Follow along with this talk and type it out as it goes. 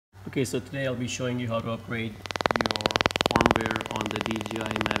Okay, so today I'll be showing you how to upgrade your firmware on the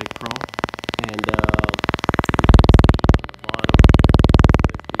DJI Mavic Pro. And you can see on the bottom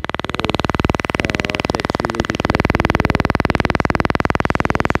there is a USB port that you will be connecting your cable to.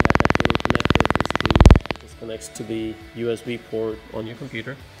 And once you have that cable connected, basically this connects to the USB port on your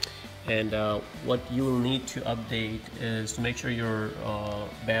computer. And what you will need to update is to make sure your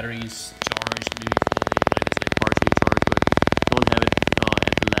battery's charged really fully. Mine is like partially charged, but don't have it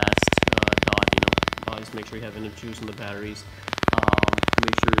at the last dot. Just make sure you have enough juice in the batteries.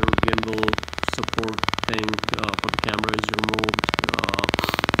 Make sure your gimbal support thing for the camera is removed,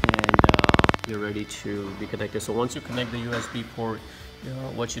 and you're ready to be connected. So once you connect the USB port,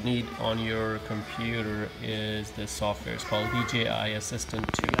 what you need on your computer is this software. It's called DJI Assistant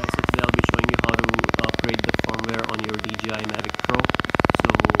 2. Guys, so today I'll be showing you how to upgrade the firmware on your DJI Mavic Pro. So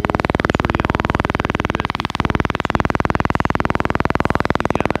I'm sure you all know that there's a USB port that you need to connect your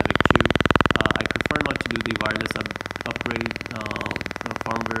DJI Mavic to. I prefer not to do the wireless upgrade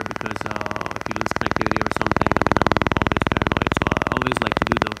firmware because if you lose connectivity or something, I mean, I'm always paranoid. So I always like to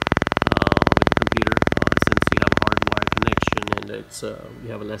do the with the computer since you have a hardwired connection, and it's you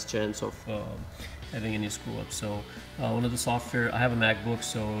have a less chance of having any screw up. So one of the software, I have a MacBook,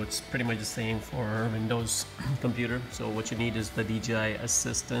 so it's pretty much the same for Windows computer. So what you need is the DJI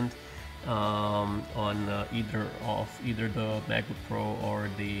Assistant on either the MacBook Pro or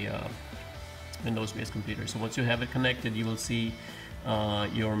the Windows based computer. So once you have it connected, you will see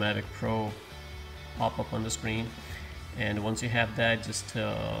your Mavic Pro pop up on the screen, and once you have that, just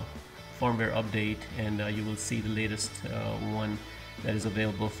firmware update, and you will see the latest one that is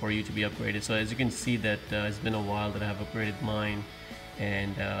available for you to be upgraded. So as you can see that it's been a while that I have upgraded mine,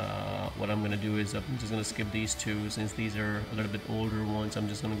 and what I'm going to do is I'm just going to skip these two since these are a little bit older ones. I'm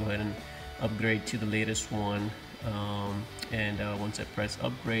just going to go ahead and upgrade to the latest one, and once I press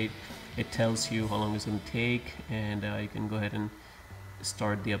upgrade, it tells you how long it's going to take, and you can go ahead and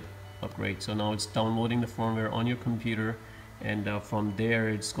start the upgrade. So now it's downloading the firmware on your computer, and from there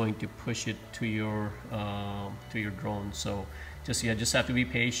it's going to push it to your drone. So you just have to be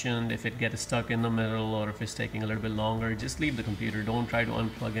patient. If it gets stuck in the middle or if it's taking a little bit longer, just leave the computer. Don't try to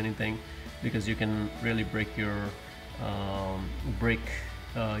unplug anything, because you can really break your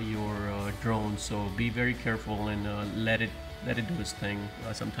drone. So be very careful and let it do its thing.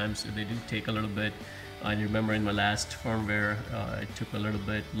 Sometimes they do take a little bit. I remember in my last firmware it took a little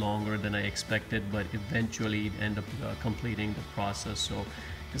bit longer than I expected, but eventually it ended up completing the process. So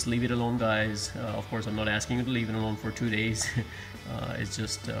just leave it alone, guys. Of course, I'm not asking you to leave it alone for 2 days. It's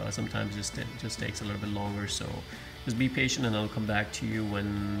just sometimes it just takes a little bit longer. So just be patient, and I'll come back to you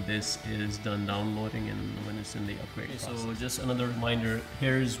when this is done downloading and when it's in the upgrade process. So just another reminder,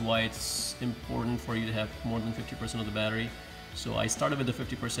 here's why it's important for you to have more than 50% of the battery. So I started with the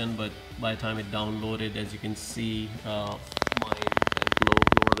 50%, but by the time it downloaded, as you can see, mine went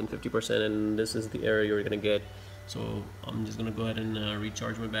lower than 50%, and this is the error you're gonna get. So I'm just gonna go ahead and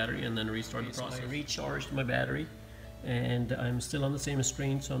recharge my battery and then restart the process. So I recharged my battery, and I'm still on the same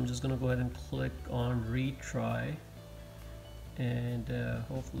screen, so I'm just gonna go ahead and click on retry, and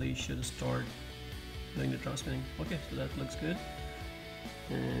hopefully it should start doing the transmitting. Okay, so that looks good,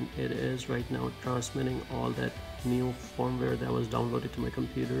 and it is right now transmitting all that new firmware that was downloaded to my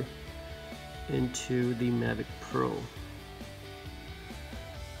computer into the Mavic Pro.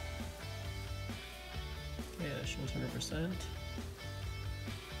 Okay, that shows 100%.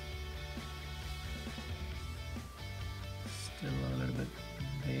 Still a little bit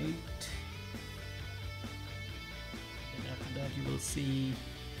baked. And after that, you will see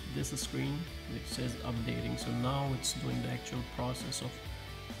this screen which says updating. So now it's doing the actual process of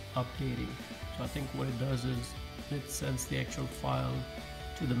updating. So I think what it does is it sends the actual file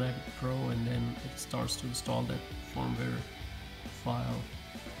to the Mavic Pro, and then it starts to install that firmware file.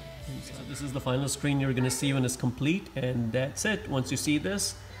 So this is the final screen you're going to see when it's complete, and that's it. Once you see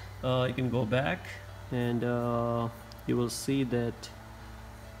this, you can go back, and you will see that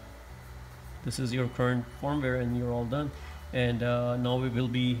this is your current firmware, and you're all done. And now we will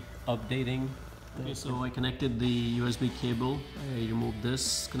be updating. Okay, so I connected the USB cable. I removed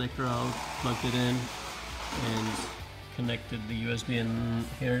this connector out, plugged it in, and connected the USB, and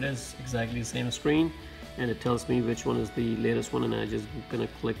here it is, exactly the same screen, and it tells me which one is the latest one, and I'm just gonna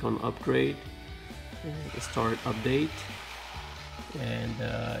click on upgrade and start update.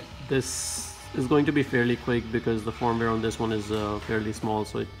 And this is going to be fairly quick because the firmware on this one is fairly small,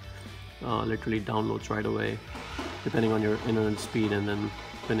 so it literally downloads right away depending on your internet speed, and then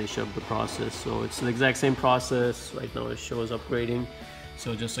finish up the process. So it's the exact same process. Right now it shows upgrading.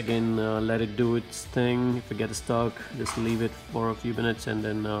 So just again let it do its thing. If it gets stuck, just leave it for a few minutes, and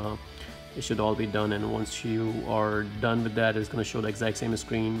then it should all be done. And once you are done with that, it's going to show the exact same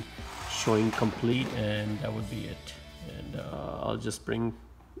screen showing complete, and that would be it. And I'll just bring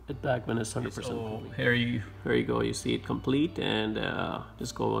it back when it's 100% complete. Here you go, you see it complete, and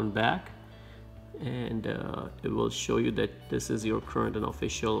just go on back, and it will show you that this is your current and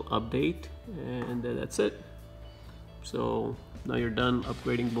official update, and that's it. So now you're done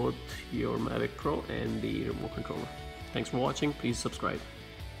upgrading both your Mavic Pro and the remote controller. Thanks for watching. Please subscribe.